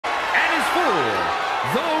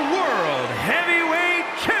the World Heavyweight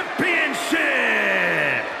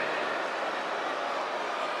Championship.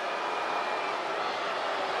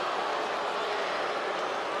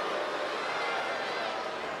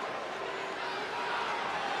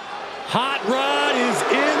 Hot Rod is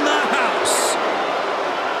in the house.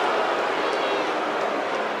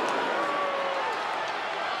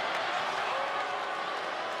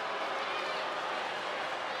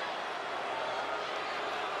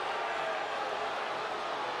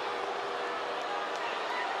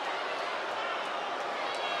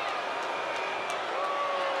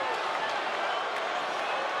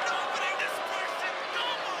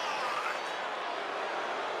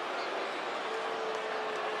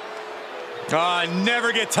 I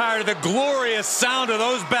never get tired of the glorious sound of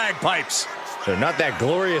those bagpipes. They're not that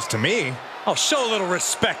glorious to me. Oh, show a little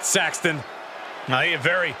respect, Saxton. A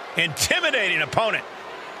very intimidating opponent.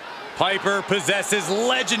 Piper possesses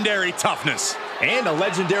legendary toughness. And a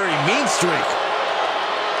legendary mean streak.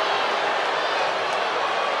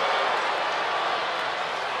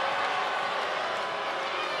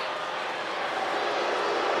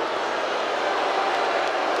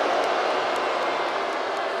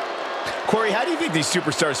 Corey, how do you think these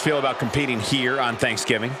superstars feel about competing here on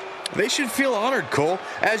Thanksgiving? They should feel honored, Cole.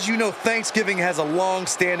 As you know, Thanksgiving has a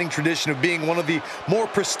long-standing tradition of being one of the more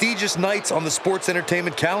prestigious nights on the sports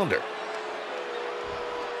entertainment calendar.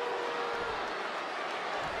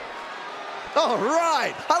 All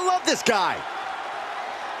right, I love this guy.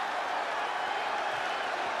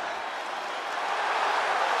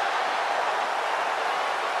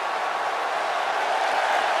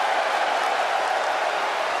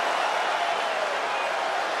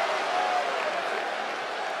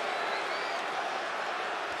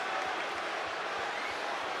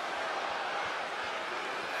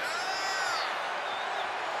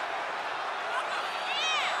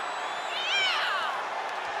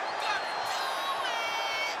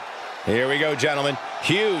 Here we go, gentlemen.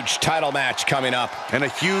 Huge title match coming up. And a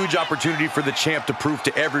huge opportunity for the champ to prove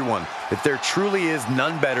to everyone that there truly is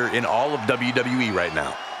none better in all of WWE right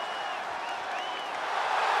now.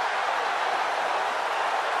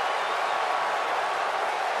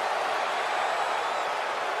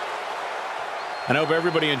 I hope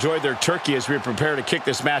everybody enjoyed their turkey as we prepare to kick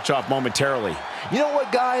this match off momentarily. You know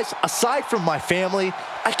what, guys? Aside from my family,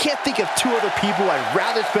 I can't think of two other people I'd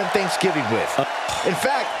rather spend Thanksgiving with. In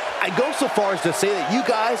fact, I go so far as to say that you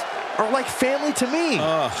guys are like family to me.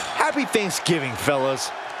 Happy Thanksgiving,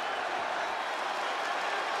 fellas.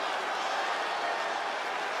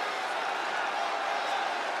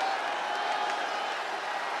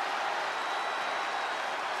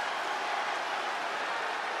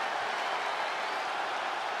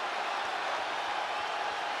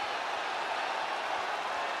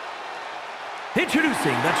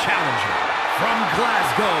 Introducing the challenger from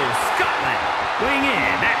Glasgow, Scotland, weighing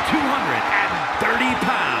in at 230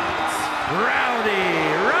 pounds,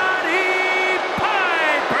 Roddy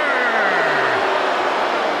Piper.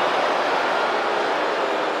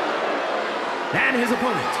 And his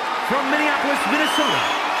opponent from Minneapolis, Minnesota,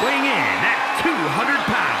 weighing in at 200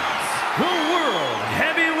 pounds, the World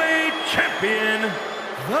Heavyweight Champion,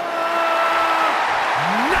 the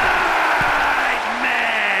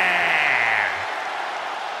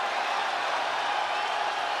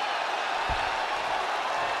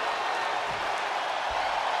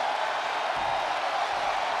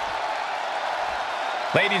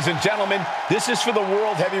Ladies and gentlemen, this is for the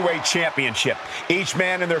World Heavyweight Championship. Each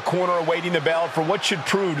man in their corner awaiting the bell for what should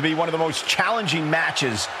prove to be one of the most challenging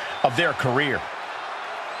matches of their career.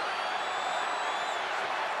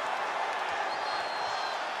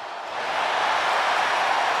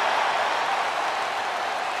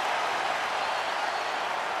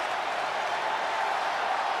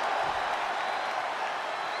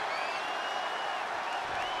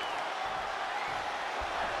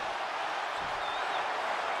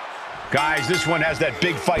 Guys, this one has that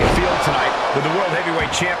big fight feel tonight, with the World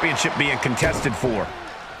Heavyweight Championship being contested for.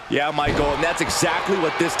 Yeah, Michael, and that's exactly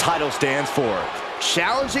what this title stands for.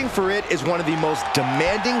 Challenging for it is one of the most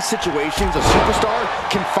demanding situations a superstar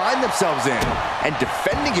can find themselves in, and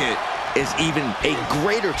defending it is even a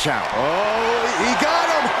greater challenge. Oh, he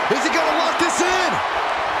got him! Is he gonna lock this in?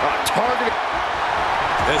 Target.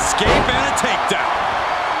 Escape and a takedown.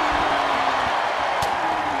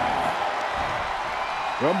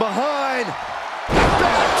 From behind,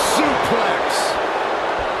 back suplex.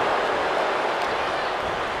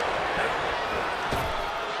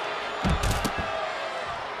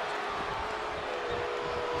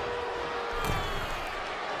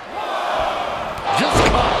 Just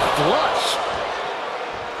caught flush.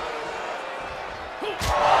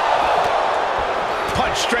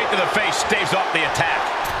 straight to the face staves off the attack.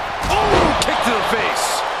 Oh, kick to the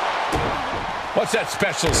face. What's that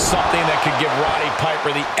special something that could give Roddy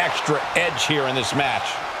Piper the extra edge here in this match?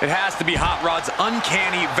 It has to be Hot Rod's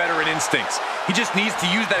uncanny veteran instincts. He just needs to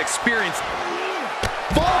use that experience.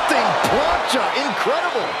 Vaulting plancha,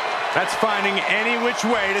 incredible. That's finding any which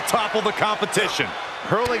way to topple the competition.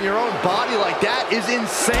 Hurling your own body like that is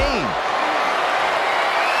insane.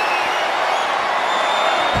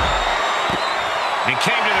 And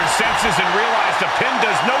came to their senses and realized a pin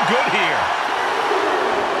does no good here.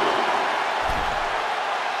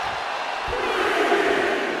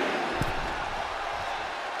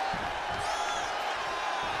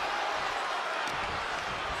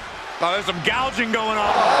 Oh, there's some gouging going on.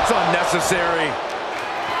 Oh, that's unnecessary.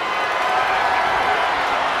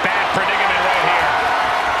 Bad predicament right here.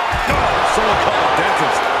 Oh, someone call a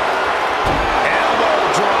dentist. Elbow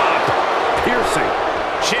drop. Piercing.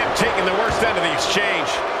 Champ taking the worst end of the exchange.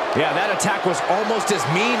 Yeah, that attack was almost as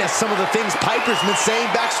mean as some of the things Piper's been saying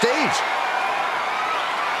backstage.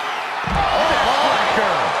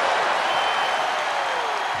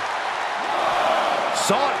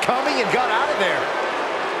 Saw it coming and got out of there.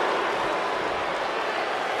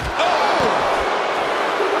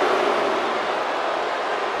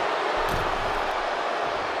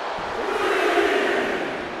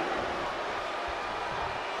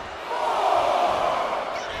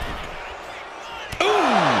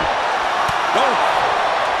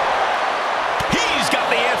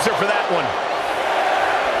 For that one.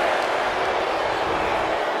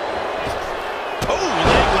 Oh,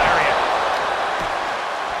 leg lariat.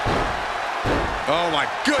 Oh, my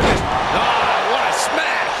goodness. Ah, what a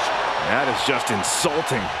smash. That is just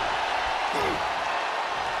insulting.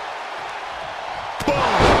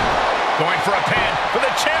 Boom. Going for a pin for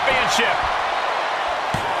the championship.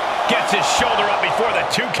 Gets his shoulder up before the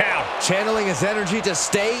 2 count. Channeling his energy to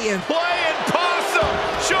stay in. Playing possum.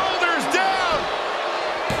 Shoulders down.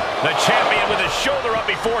 The champion with his shoulder up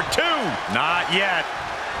before 2. Not yet.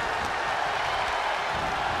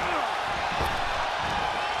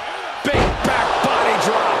 Big back body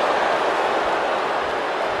drop.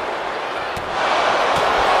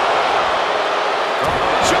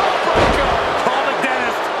 Jump breaker. Call the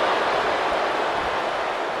dentist.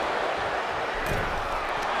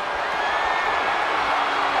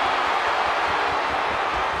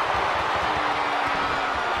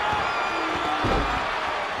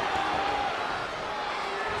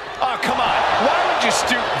 Oh, come on. Why would you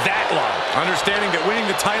stoop that low? Understanding that winning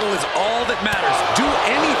the title is all that matters. Do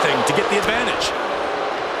anything to get the advantage.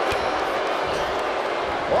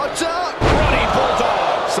 Watch out. Running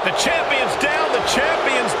Bulldogs. The champion's down. The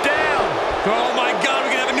champion's down. Oh, my God.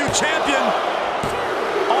 We're going to have a new champion.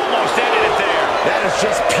 Almost ended it there. That is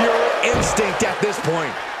just pure instinct at this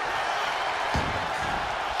point.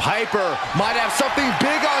 Piper might have something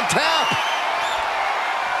big on tap.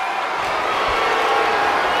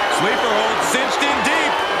 Sleeper hold cinched in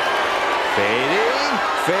deep. Fading,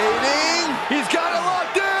 fading. He's got it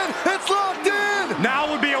locked in. It's locked in. Now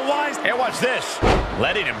would be a wise... Hey, watch this.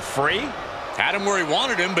 Letting him free? Had him where he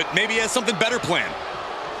wanted him, but maybe he has something better planned.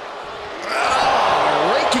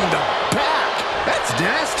 Oh, raking the back. That's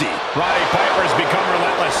nasty. Roddy Piper has become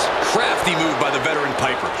relentless. Crafty move by the veteran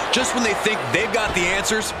Piper. Just when they think they've got the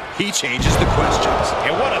answers, he changes the questions.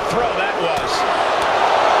 And what a throw that was.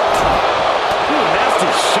 Ooh, nasty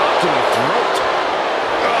shot to the throat.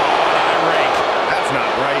 Oh, that rake. That's not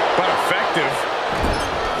right, but effective.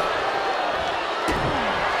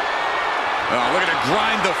 Oh, look at it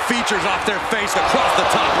grind the features off their face across the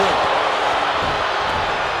top rope.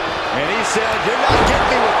 And he said, you're not getting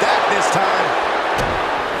me with that this time.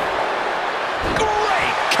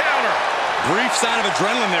 Great counter. Brief sign of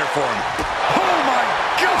adrenaline there for him. Oh, my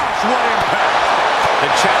gosh, what impact.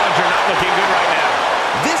 The challenger not looking good right now.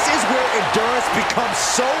 This is where endurance becomes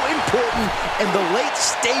so important in the late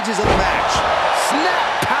stages of the match.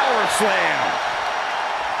 Snap power slam.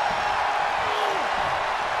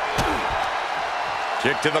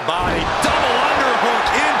 Kick to the body. Double underhook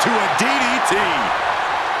into a DDT.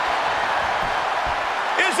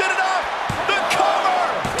 Is it enough? The cover.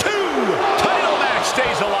 2. Title match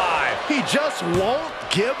stays alive. He just won't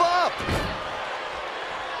give up.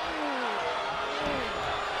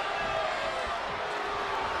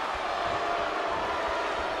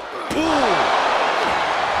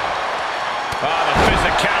 Oh, the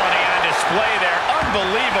physicality on display there.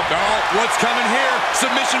 Unbelievable. Oh, what's coming here?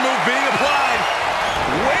 Submission move being applied.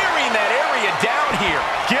 Wearing that area down here.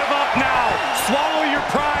 Give up now. Swallow your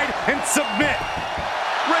pride and submit.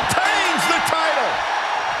 Retains the title.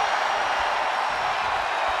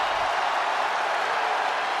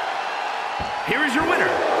 here is your winner,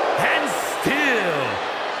 and still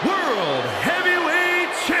World Heavyweight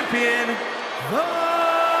Champion, the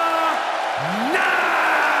Nightmare!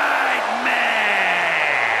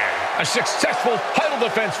 A successful title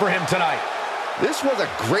defense for him tonight. This was a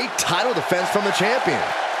great title defense from the champion.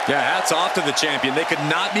 Yeah, hats off to the champion. They could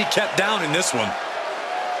not be kept down in this one.